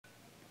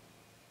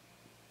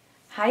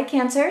Hi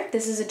Cancer,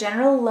 this is a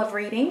general love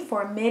reading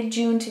for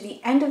mid-June to the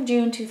end of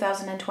June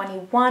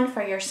 2021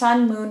 for your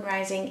Sun, Moon,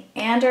 Rising,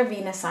 and or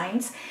Venus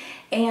signs.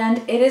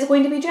 And it is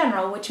going to be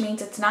general, which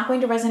means it's not going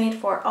to resonate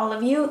for all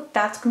of you.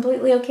 That's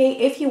completely okay.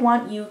 If you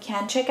want, you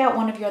can check out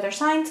one of your other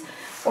signs,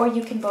 or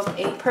you can book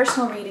a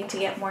personal reading to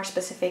get more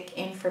specific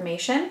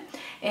information.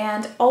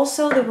 And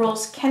also the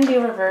roles can be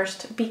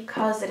reversed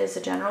because it is a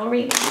general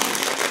reading.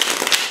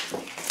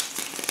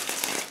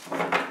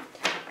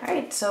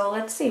 Alright, so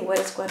let's see what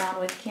is going on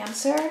with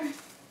Cancer.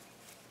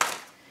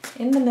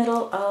 In the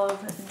middle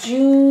of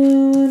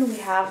June, we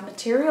have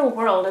material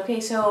world.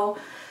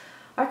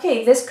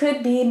 Okay, this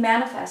could be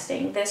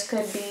manifesting. This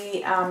could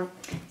be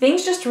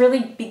things just really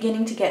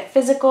beginning to get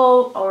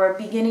physical or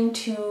beginning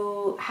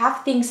to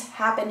have things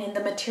happen in the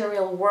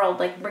material world,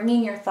 like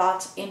bringing your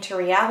thoughts into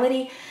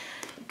reality.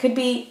 It could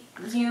be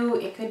you,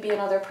 it could be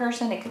another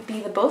person, it could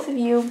be the both of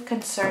you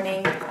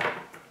concerning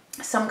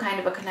some kind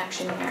of a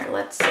connection here.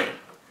 Let's see.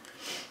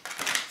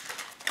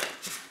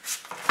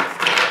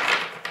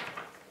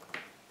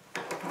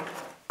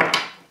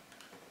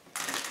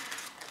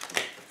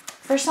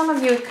 For some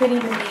of you, it could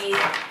even be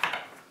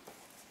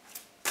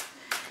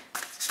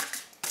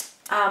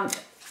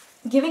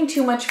giving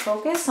too much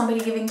focus, somebody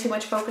giving too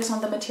much focus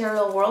on the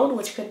material world,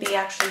 which could be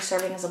actually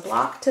serving as a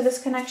block to this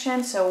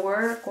connection. So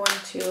we're going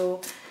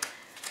to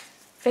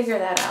figure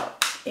that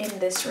out in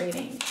this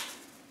reading.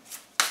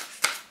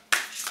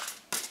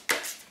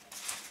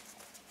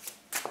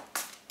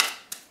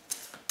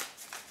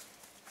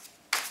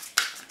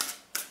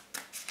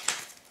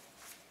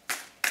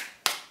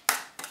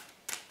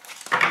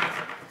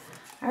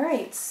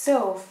 Alright,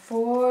 so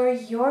for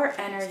your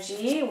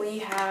energy, we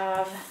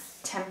have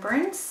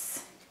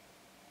Temperance,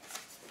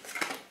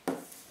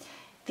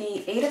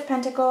 the Eight of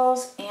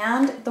Pentacles,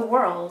 and the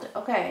World.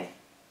 Okay.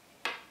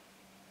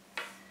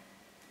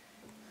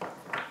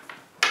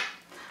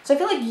 So I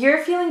feel like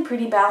you're feeling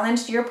pretty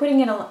balanced. You're putting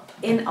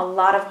in a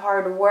lot of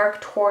hard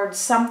work towards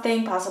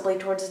something, possibly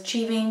towards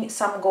achieving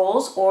some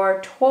goals or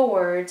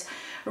towards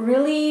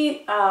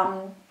really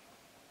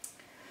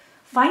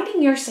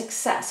finding your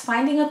success,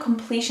 finding a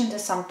completion to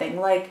something.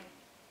 Like,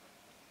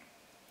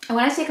 and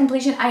when I say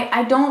completion,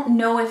 I don't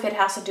know if it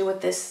has to do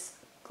with this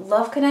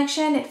love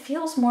connection. It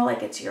feels more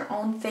like it's your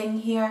own thing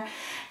here.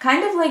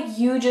 Kind of like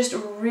you just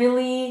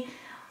really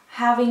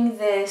having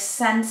this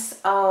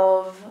sense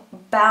of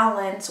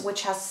balance,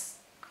 which has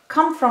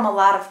come from a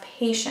lot of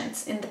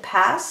patience in the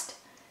past.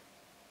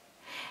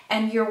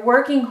 And you're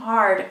working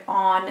hard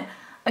on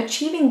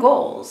achieving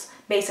goals.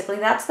 Basically,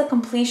 that's the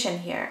completion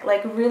here.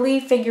 Like really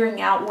figuring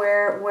out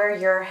where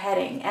you're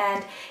heading.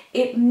 And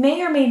it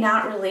may or may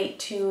not relate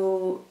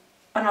to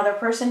another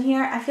person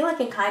here. I feel like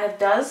it kind of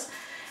does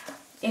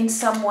in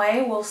some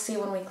way. We'll see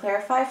when we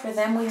clarify. For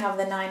them, we have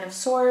the Nine of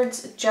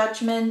Swords,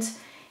 Judgment,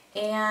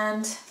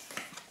 and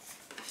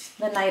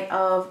the Knight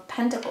of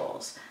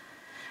Pentacles.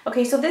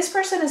 Okay, so this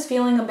person is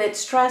feeling a bit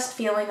stressed,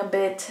 feeling a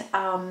bit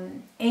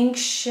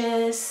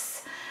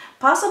anxious,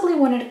 possibly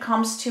when it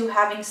comes to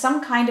having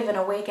some kind of an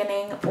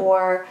awakening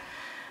or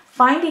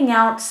finding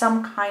out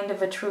some kind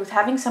of a truth,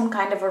 having some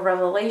kind of a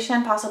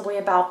revelation, possibly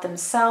about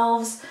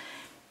themselves,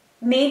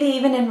 maybe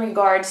even in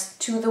regards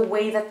to the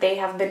way that they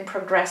have been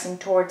progressing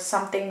towards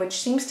something which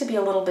seems to be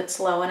a little bit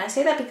slow. And I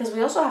say that because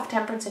we also have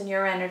Temperance in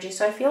your energy.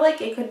 So I feel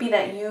like it could be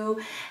that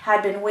you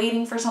had been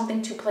waiting for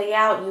something to play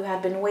out. You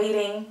had been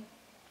waiting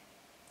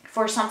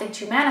for something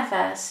to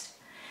manifest.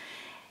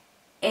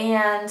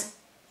 And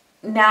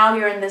now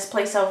you're in this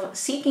place of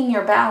seeking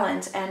your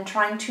balance and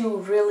trying to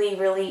really,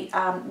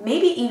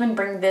 maybe even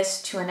bring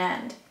this to an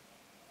end.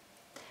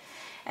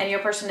 And your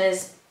person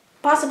is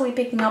possibly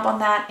picking up on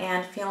that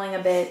and feeling a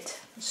bit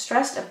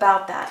stressed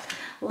about that.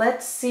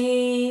 Let's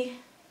see.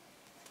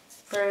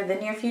 For the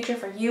near future,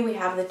 for you, we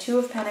have the Two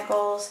of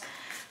Pentacles.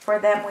 For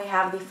them, we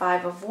have the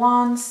Five of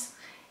Wands.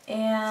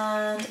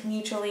 And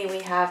mutually, we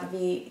have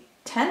the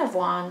Ten of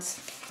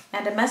Wands.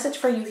 And a message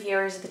for you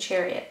here is the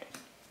Chariot.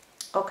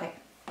 Okay.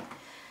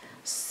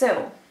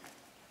 So,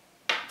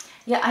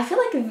 yeah, I feel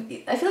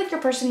like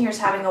your person here is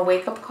having a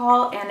wake-up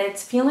call, and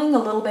it's feeling a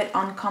little bit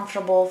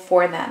uncomfortable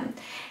for them.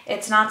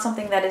 It's not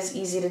something that is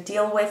easy to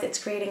deal with.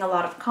 It's creating a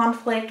lot of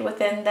conflict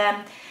within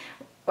them,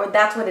 or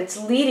that's what it's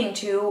leading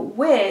to,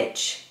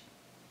 which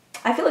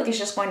I feel like it's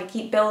just going to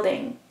keep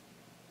building.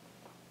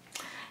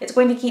 It's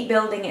going to keep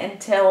building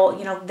until,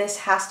 you know, this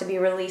has to be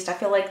released. I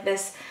feel like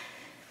this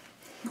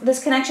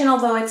connection,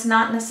 although it's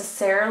not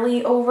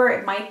necessarily over,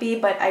 it might be,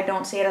 but I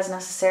don't see it as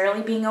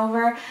necessarily being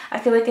over. I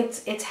feel like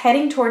it's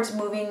heading towards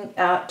moving,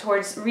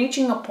 towards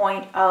reaching a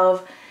point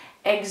of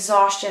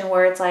exhaustion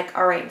where it's like,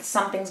 all right,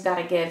 something's got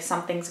to give,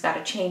 something's got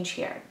to change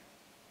here.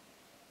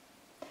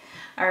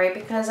 All right,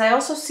 because I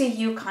also see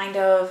you kind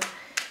of,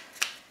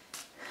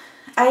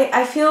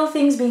 I feel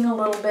things being a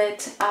little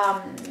bit,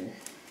 I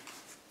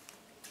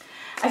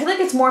feel like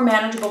it's more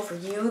manageable for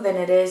you than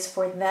it is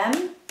for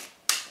them.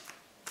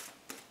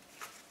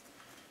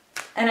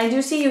 And I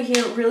do see you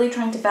here really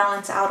trying to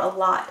balance out a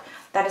lot.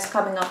 that is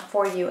coming up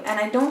for you. And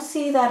I don't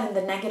see that in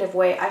the negative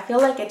way. I feel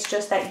like it's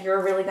just that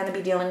you're really going to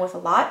be dealing with a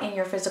lot in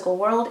your physical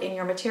world, in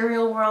your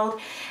material world.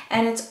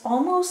 And it's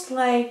almost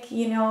like,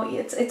 you know,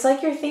 it's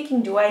like you're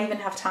thinking, do I even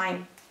have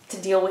time to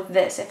deal with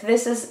this? If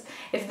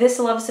this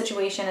love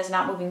situation is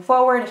not moving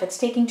forward, if it's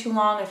taking too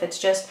long, if it's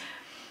just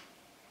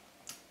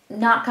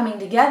not coming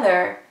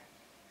together,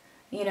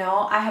 you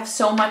know, I have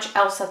so much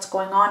else that's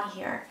going on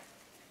here.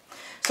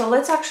 So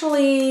let's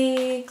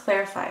actually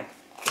clarify.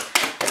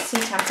 Let's see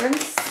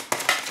Temperance.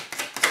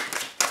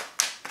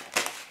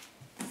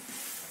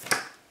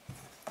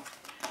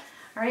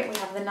 All right, we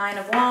have the Nine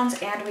of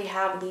Wands and we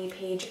have the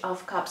Page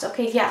of Cups.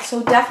 Okay, yeah,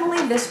 so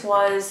definitely this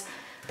was,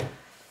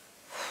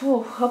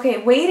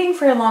 okay, waiting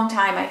for a long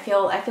time. I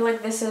feel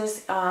like this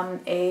is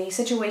a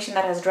situation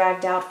that has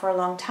dragged out for a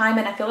long time,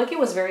 and I feel like it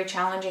was very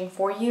challenging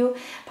for you,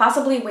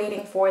 possibly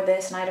waiting for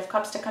this Knight of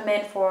Cups to come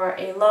in for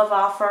a love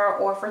offer,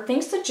 or for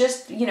things to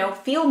just, you know,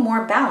 feel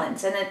more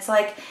balanced. And it's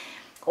like,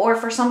 or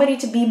for somebody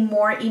to be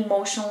more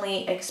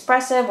emotionally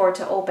expressive, or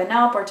to open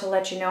up, or to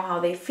let you know how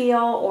they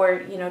feel,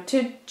 or, you know,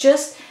 to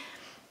just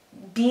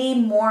be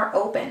more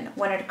open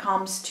when it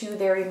comes to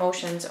their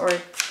emotions or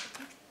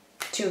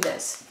to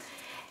this.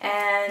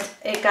 And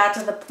it got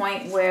to the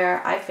point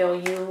where I feel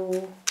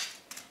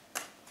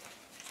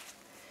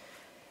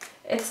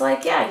it's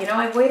like, yeah, you know,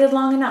 I've waited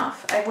long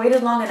enough. I've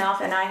waited long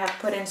enough, and I have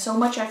put in so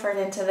much effort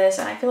into this,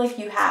 and I feel like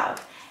you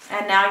have.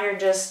 And now you're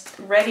just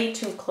ready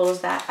to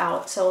close that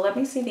out. So let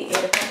me see the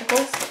Eight of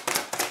Pentacles.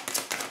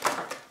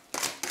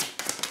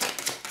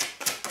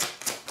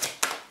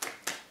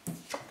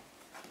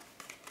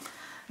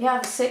 Yeah,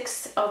 the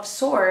Six of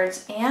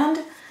Swords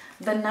and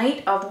the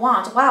Knight of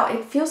Wands. Wow,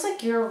 it feels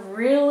like you're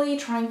really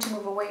trying to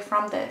move away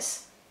from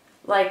this.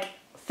 Like,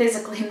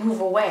 physically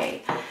move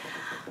away.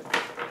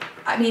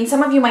 I mean,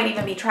 some of you might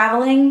even be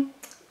traveling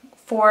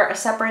for a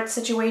separate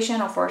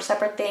situation or for a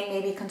separate thing,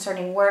 maybe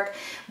concerning work.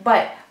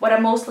 But what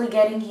I'm mostly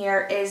getting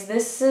here is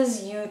this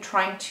is you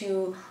trying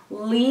to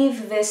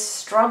leave this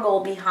struggle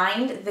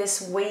behind, this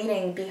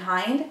waiting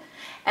behind,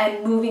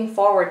 and moving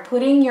forward,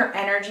 putting your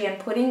energy and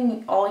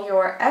putting all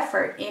your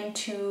effort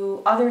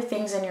into other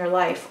things in your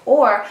life,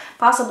 or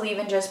possibly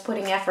even just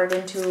putting effort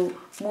into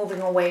moving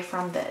away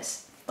from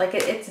this. Like,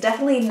 it's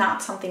definitely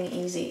not something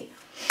easy.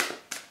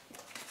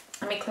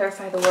 Let me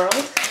clarify the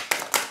world.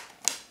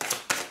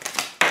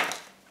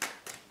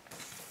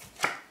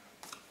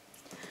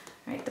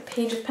 All right, the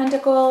Page of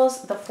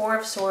Pentacles, the Four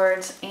of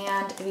Swords,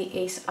 and the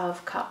Ace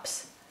of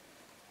Cups.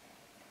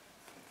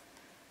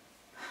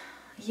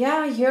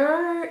 Yeah,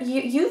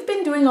 you've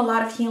been doing a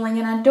lot of healing,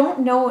 and I don't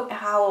know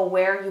how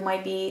aware you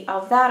might be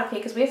of that, okay,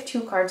 because we have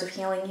two cards of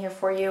healing here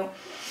for you.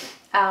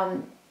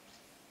 I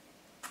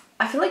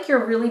feel like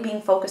you're really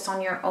being focused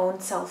on your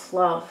own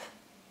self-love.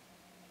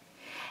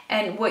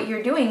 And what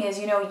you're doing is,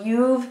 you know,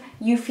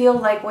 you feel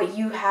like what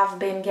you have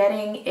been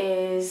getting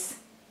is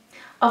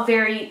a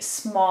very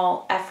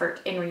small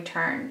effort in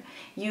return.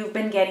 You've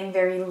been getting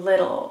very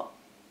little.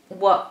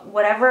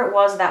 Whatever it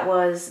was that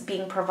was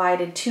being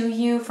provided to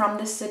you from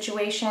this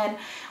situation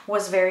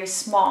was very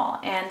small.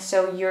 And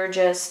so you're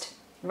just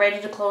ready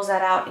to close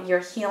that out. You're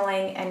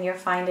healing, and you're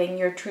finding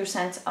your true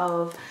sense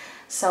of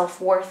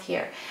self-worth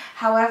here.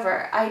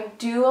 However, I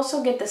do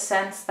also get the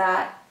sense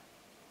that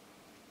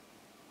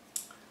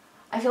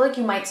I feel like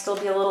you might still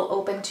be a little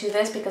open to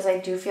this, because I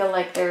do feel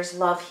like there's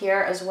love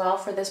here as well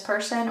for this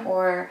person,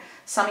 or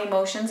some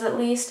emotions at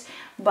least.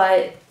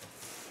 But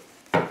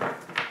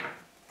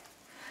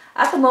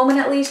at the moment,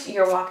 at least,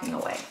 you're walking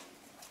away.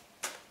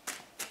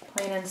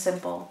 Plain and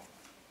simple.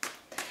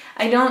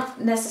 I don't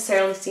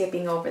necessarily see it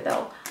being over,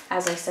 though.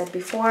 As I said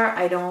before,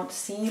 I don't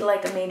see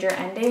like a major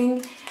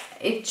ending.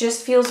 It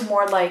just feels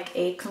more like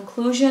a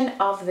conclusion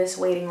of this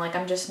waiting. Like,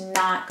 I'm just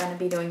not going to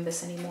be doing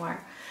this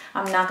anymore.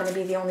 I'm not going to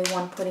be the only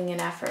one putting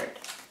in effort.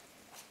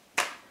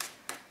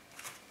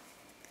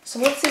 So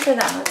let's see for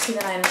them. Let's see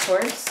the Nine of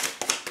Swords.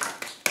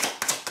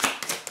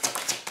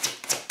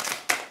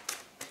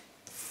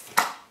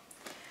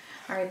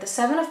 All right, the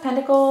Seven of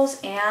Pentacles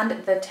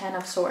and the Ten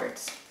of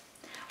Swords.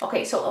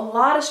 Okay, so a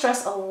lot of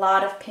stress, a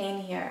lot of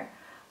pain here.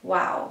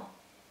 Wow.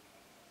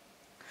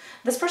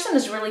 This person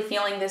is really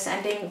feeling this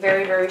ending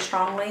very, very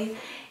strongly.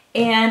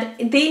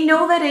 And they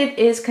know that it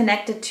is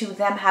connected to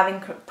them having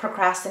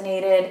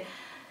procrastinated,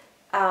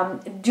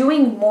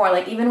 doing more.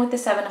 Like, even with the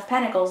Seven of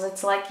Pentacles,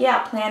 it's like, yeah,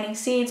 planting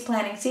seeds,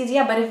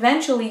 yeah, but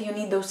eventually you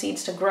need those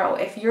seeds to grow.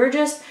 If you're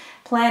just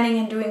planning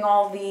and doing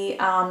all the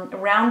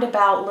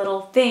roundabout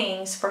little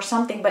things for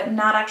something, but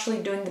not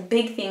actually doing the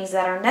big things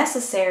that are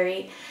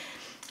necessary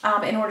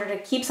in order to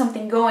keep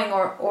something going,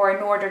 or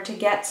in order to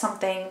get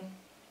something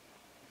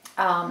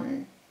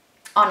on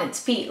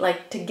its feet,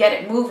 like to get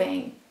it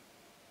moving,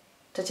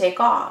 to take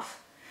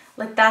off.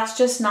 Like, that's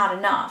just not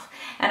enough.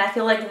 And I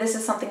feel like this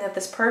is something that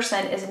this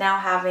person is now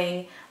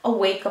having a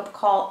wake-up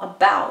call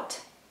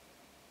about.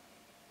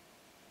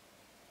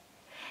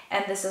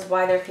 And this is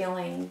why they're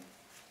feeling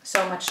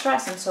so much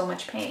stress and so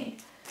much pain.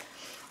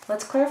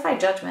 Let's clarify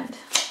Judgment.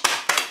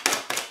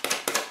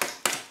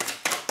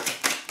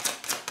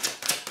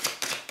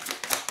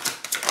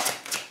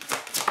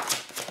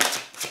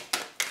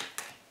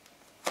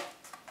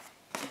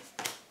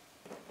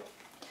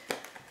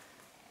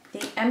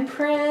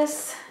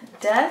 Empress,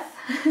 Death,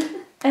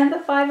 and the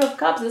Five of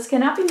Cups. This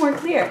cannot be more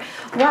clear.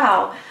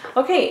 Wow.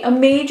 Okay, a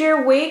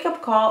major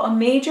wake-up call, a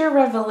major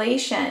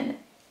revelation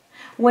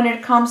when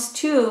it comes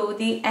to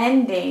the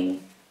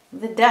ending,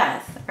 the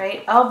death,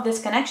 right, of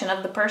this connection,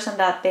 of the person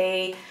that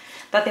they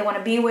want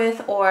to be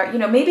with, or, you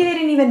know, maybe they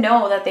didn't even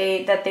know that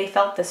they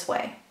felt this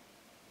way.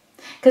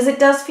 Because it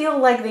does feel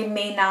like they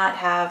may not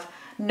have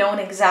known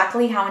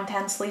exactly how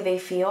intensely they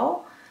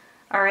feel.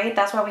 All right,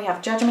 that's why we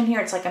have Judgment here.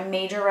 It's like a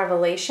major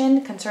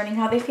revelation concerning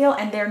how they feel,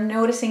 and they're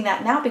noticing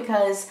that now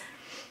because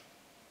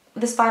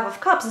this Five of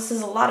Cups, this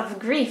is a lot of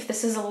grief.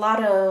 This is a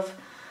lot of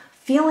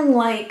feeling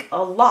like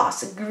a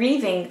loss,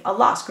 grieving a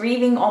loss,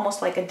 grieving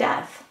almost like a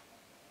death.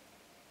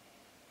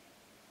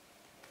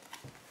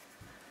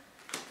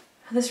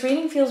 This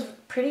reading feels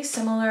pretty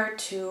similar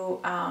to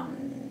I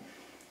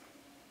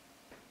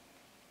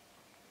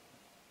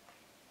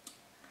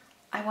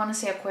want to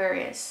say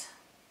Aquarius.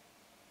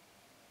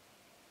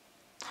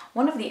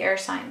 One of the air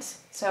signs.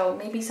 So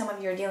maybe some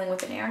of you are dealing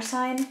with an air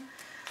sign.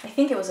 I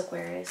think it was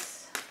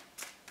Aquarius.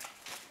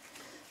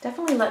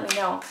 Definitely let me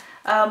know.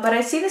 But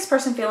I see this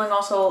person feeling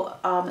also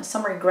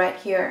some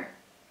regret here.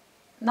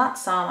 Not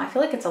some. I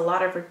feel like it's a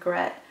lot of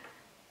regret.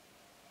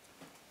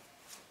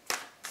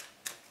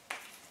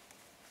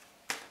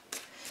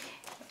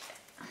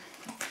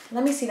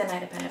 Let me see the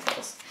Knight of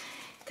Pentacles.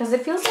 Because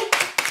it feels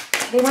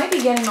like they might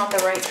be getting on the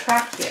right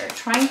track here.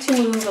 Trying to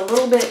move a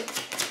little bit.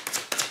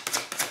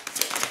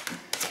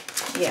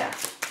 Yeah.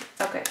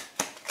 Okay.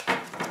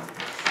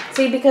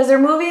 See, because they're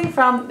moving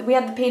from, we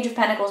had the Page of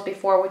Pentacles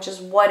before, which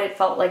is what it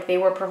felt like they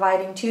were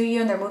providing to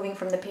you, and they're moving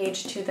from the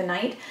Page to the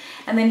Knight.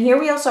 And then here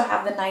we also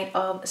have the Knight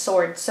of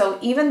Swords. So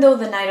even though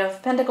the Knight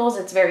of Pentacles,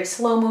 it's very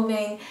slow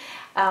moving,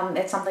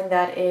 it's something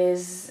that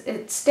it's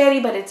steady,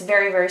 but it's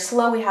very, very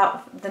slow. We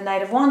have the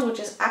Knight of Wands, which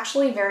is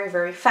actually very,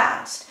 very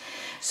fast.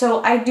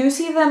 So I do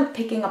see them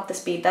picking up the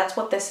speed. That's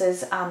what this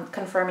is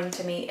confirming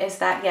to me, is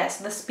that yes,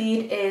 the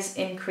speed is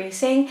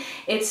increasing.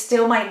 It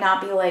still might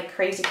not be like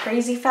crazy,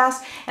 crazy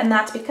fast. And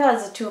that's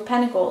because the Two of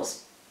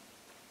Pentacles,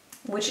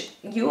 which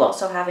you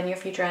also have in your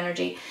future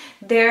energy,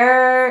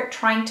 they're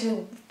trying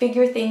to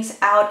figure things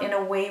out in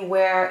a way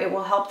where it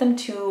will help them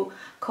to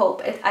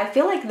cope. I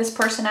feel like this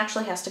person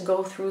actually has to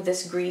go through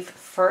this grief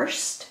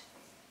first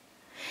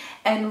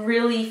and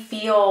really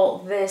feel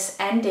this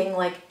ending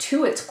like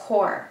to its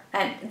core.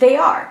 And they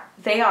are,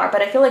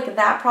 but I feel like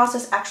that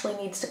process actually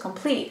needs to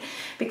complete,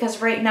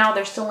 because right now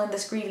they're still in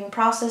this grieving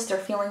process. They're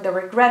feeling the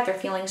regret, they're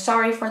feeling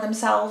sorry for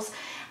themselves.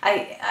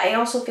 I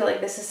also feel like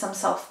this is some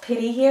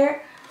self-pity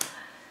here.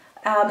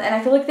 And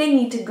I feel like they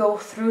need to go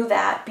through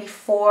that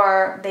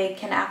before they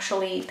can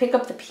actually pick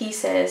up the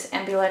pieces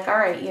and be like, all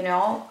right, you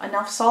know,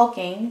 enough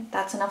sulking,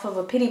 that's enough of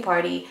a pity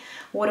party.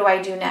 What do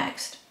I do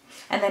next?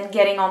 And then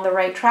getting on the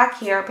right track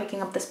here,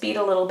 picking up the speed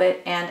a little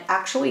bit and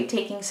actually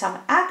taking some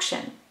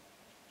action.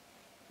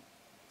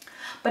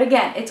 But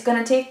again, it's going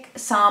to take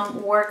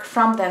some work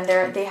from them.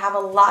 They have a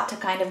lot to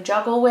kind of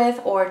juggle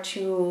with or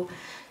to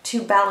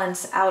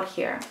balance out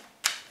here.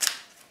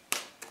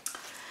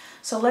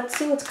 So let's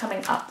see what's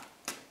coming up.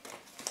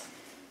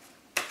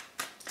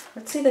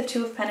 Let's see the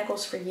Two of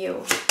Pentacles for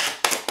you.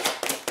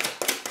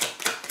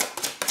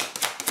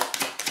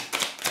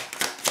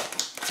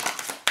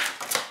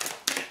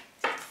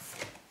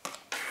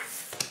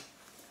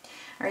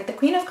 All right, the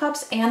Queen of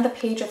Cups and the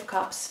Page of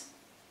Cups.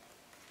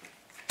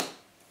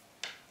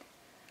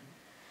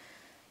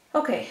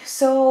 Okay,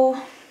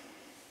 so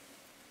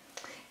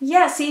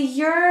yeah, see,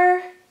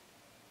 you're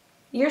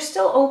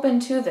still open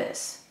to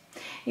this.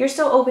 You're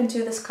still open to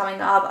this coming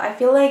up. I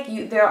feel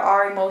like there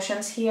are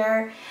emotions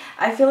here.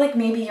 I feel like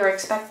maybe you're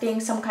expecting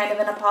some kind of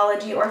an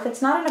apology, or if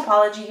it's not an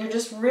apology, you're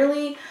just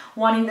really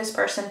wanting this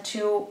person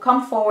to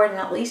come forward and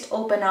at least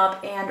open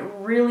up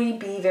and really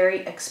be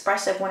very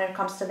expressive when it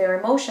comes to their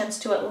emotions,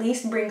 to at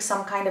least bring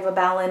some kind of a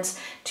balance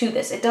to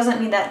this. It doesn't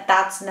mean that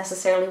that's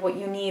necessarily what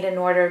you need in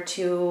order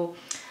to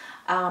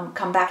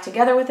come back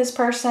together with this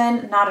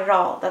person. Not at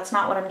all. That's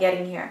not what I'm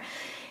getting here.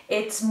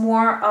 It's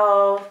more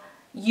of,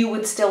 you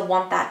would still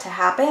want that to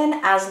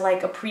happen as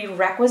like a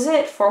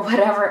prerequisite for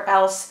whatever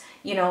else,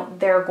 you know,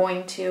 they're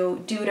going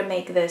to do to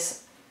make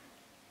this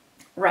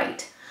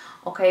right.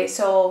 Okay,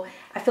 so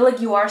I feel like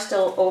you are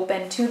still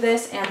open to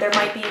this, and there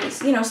might be,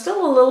 you know,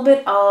 still a little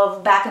bit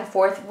of back and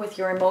forth with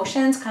your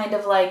emotions, kind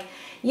of like,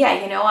 yeah,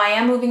 you know, I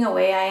am moving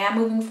away, I am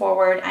moving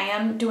forward, I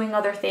am doing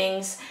other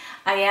things,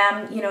 I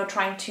am, you know,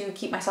 trying to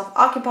keep myself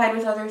occupied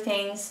with other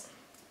things,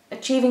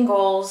 achieving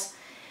goals.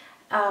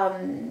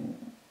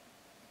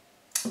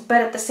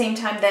 But at the same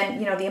time, then,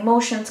 you know, the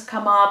emotions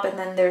come up, and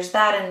then there's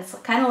that, and it's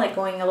kind of like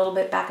going a little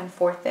bit back and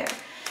forth there.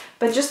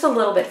 But just a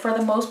little bit. For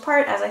the most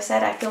part, as I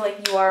said, I feel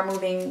like you are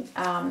moving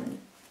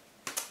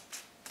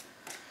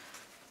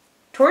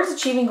towards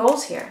achieving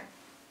goals here.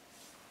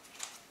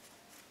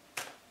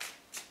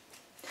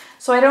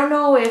 So I don't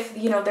know if,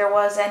 you know, there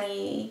was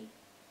any...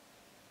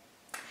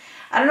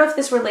 I don't know if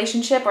this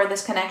relationship or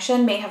this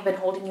connection may have been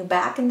holding you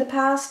back in the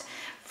past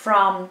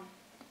from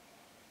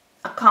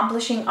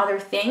accomplishing other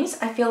things.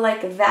 I feel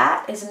like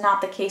that is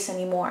not the case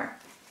anymore.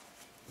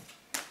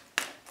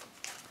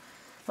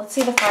 Let's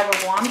see the Five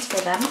of Wands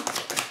for them.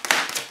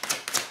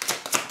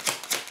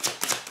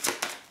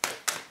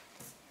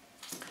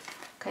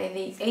 Okay,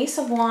 the Ace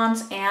of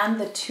Wands and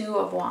the Two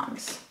of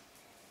Wands.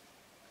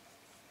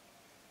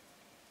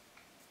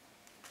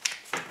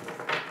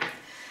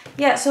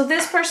 Yeah, so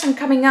this person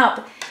coming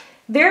up,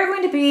 they're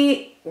going to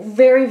be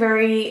very,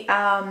 very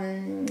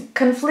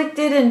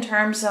conflicted in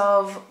terms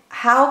of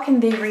how can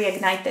they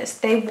reignite this.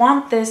 They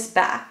want this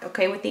back,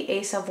 okay, with the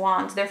Ace of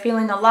Wands. They're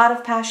feeling a lot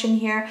of passion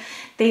here.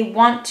 They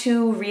want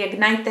to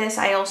reignite this.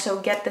 I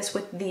also get this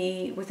with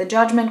the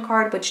Judgment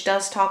card, which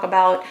does talk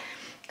about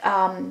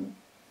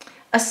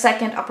a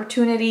second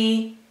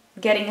opportunity,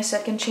 getting a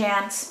second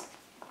chance,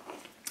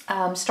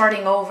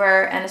 starting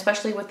over, and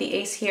especially with the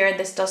Ace here,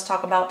 this does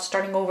talk about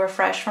starting over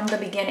fresh from the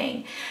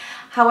beginning.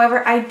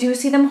 However, I do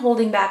see them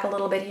holding back a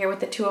little bit here with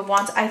the Two of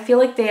Wands. I feel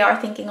like they are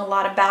thinking a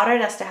lot about it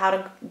as to how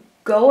to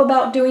go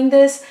about doing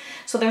this.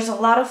 So there's a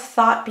lot of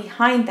thought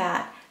behind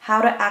that,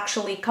 how to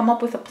actually come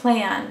up with a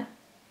plan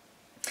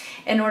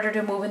in order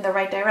to move in the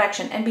right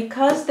direction. And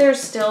because there's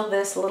still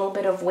this little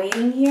bit of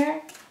waiting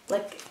here,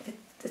 like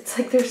it's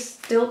like they're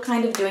still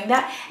kind of doing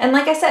that. And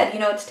like I said, you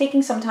know, it's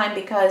taking some time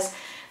because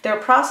they're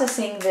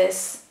processing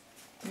this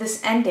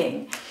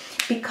ending.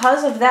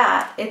 Because of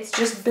that, it's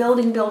just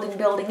building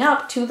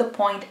up to the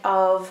point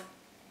of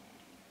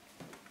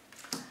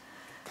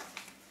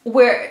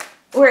where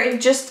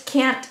it just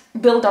can't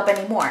build up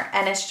anymore.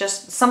 And it's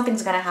just,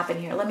 something's going to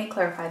happen here. Let me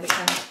clarify the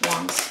Ten of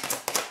Wands.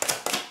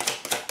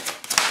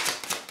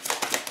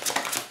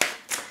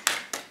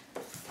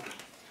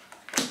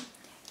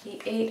 The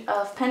Eight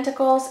of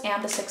Pentacles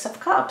and the Six of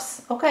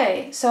Cups.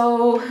 Okay,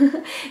 so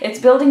it's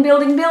building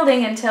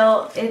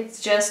until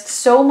it's just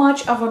so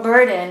much of a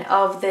burden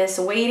of this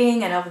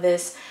waiting and of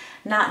this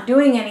not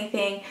doing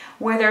anything,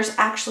 where there's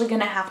actually going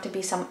to have to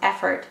be some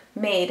effort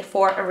made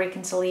for a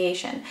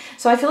reconciliation.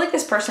 So I feel like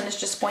this person is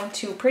just going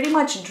to pretty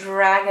much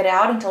drag it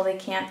out until they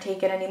can't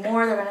take it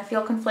anymore. They're going to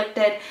feel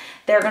conflicted.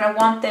 They're going to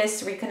want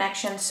this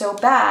reconnection so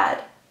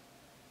bad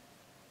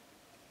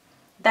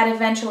that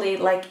eventually,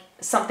 like,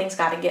 something's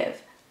got to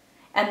give.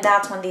 And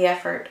that's when the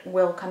effort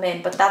will come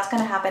in. But that's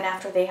going to happen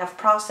after they have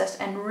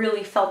processed and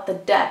really felt the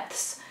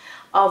depths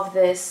of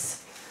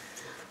this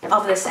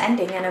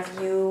ending and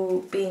of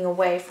you being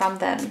away from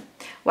them.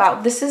 Wow,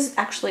 this is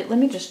actually, let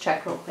me just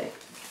check real quick.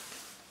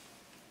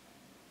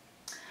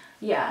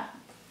 Yeah,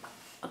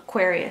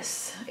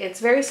 Aquarius. It's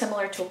very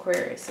similar to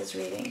Aquarius's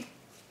reading.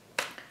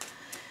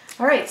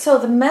 All right, so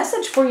the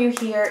message for you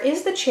here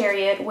is the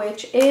Chariot,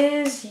 which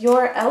is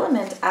your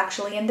element,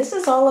 actually. And this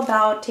is all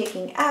about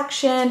taking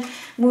action,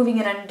 moving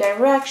in a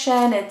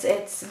direction.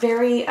 It's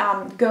very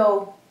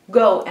go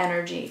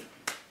energy.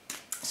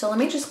 So let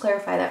me just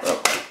clarify that real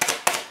quick.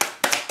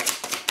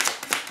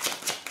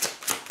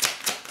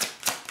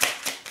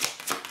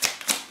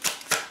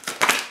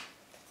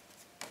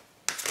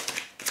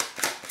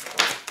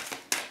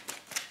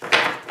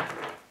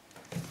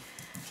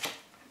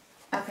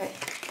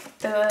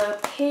 The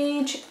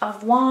Page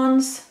of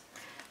Wands,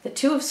 the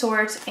Two of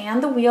Swords,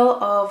 and the Wheel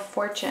of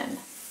Fortune.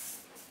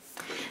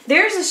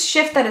 There's a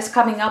shift that is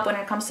coming up when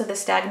it comes to this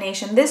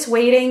stagnation. This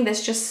waiting,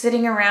 this just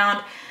sitting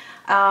around,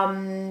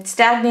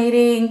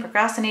 stagnating,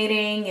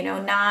 procrastinating, you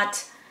know,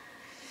 not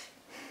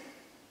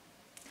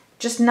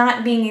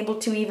being able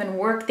to even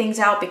work things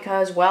out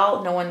because,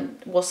 well,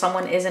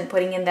 someone isn't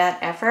putting in that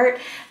effort.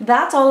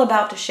 That's all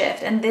about to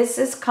shift. And this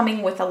is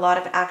coming with a lot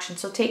of action.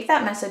 So take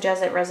that message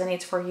as it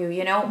resonates for you,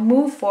 you know,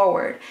 move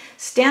forward,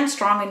 stand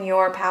strong in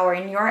your power,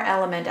 in your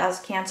element as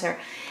Cancer,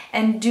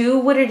 and do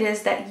what it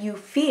is that you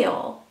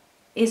feel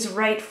is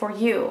right for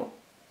you.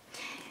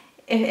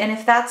 And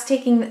if that's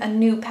taking a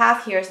new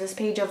path here as this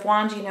Page of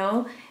Wands, you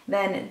know,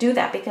 then do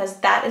that, because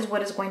that is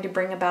what is going to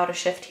bring about a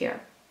shift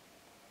here.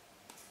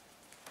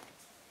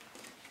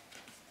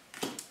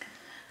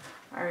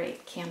 All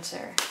right,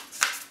 Cancer.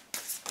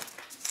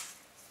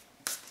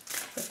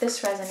 If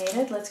this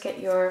resonated, let's get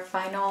your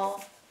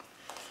final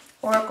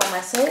oracle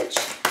message.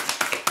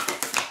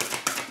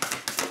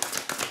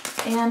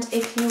 And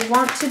if you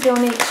want to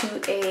donate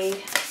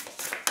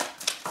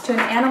to an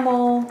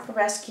animal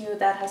rescue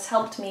that has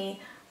helped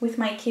me with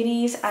my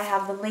kitties, I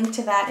have the link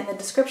to that in the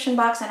description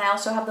box, and I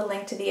also have the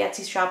link to the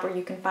Etsy shop where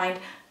you can find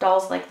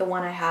dolls like the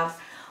one I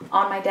have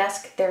on my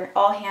desk. They're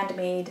all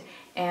handmade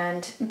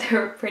and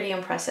they're pretty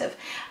impressive.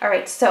 All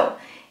right, so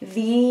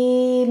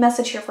the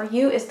message here for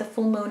you is the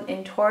full moon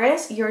in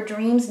Taurus. Your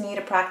dreams need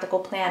a practical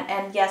plan.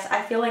 And yes,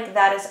 I feel like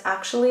that is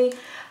actually,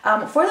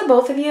 for the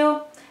both of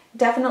you,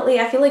 definitely,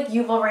 I feel like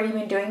you've already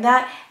been doing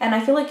that. And I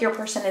feel like your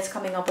person is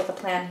coming up with a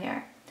plan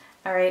here.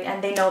 All right,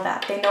 and they know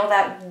that. They know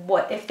that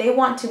what if they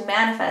want to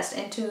manifest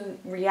into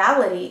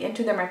reality,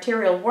 into the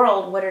material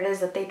world, what it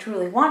is that they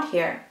truly want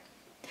here,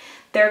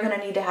 they're going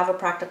to need to have a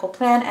practical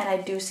plan, and I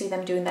do see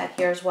them doing that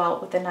here as well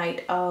with the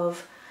Knight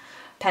of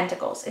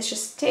Pentacles. It's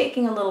just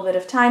taking a little bit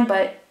of time,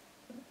 but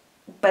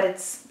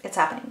it's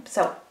happening.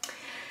 So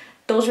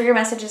those were your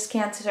messages,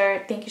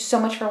 Cancer. Thank you so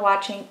much for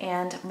watching,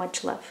 and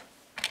much love.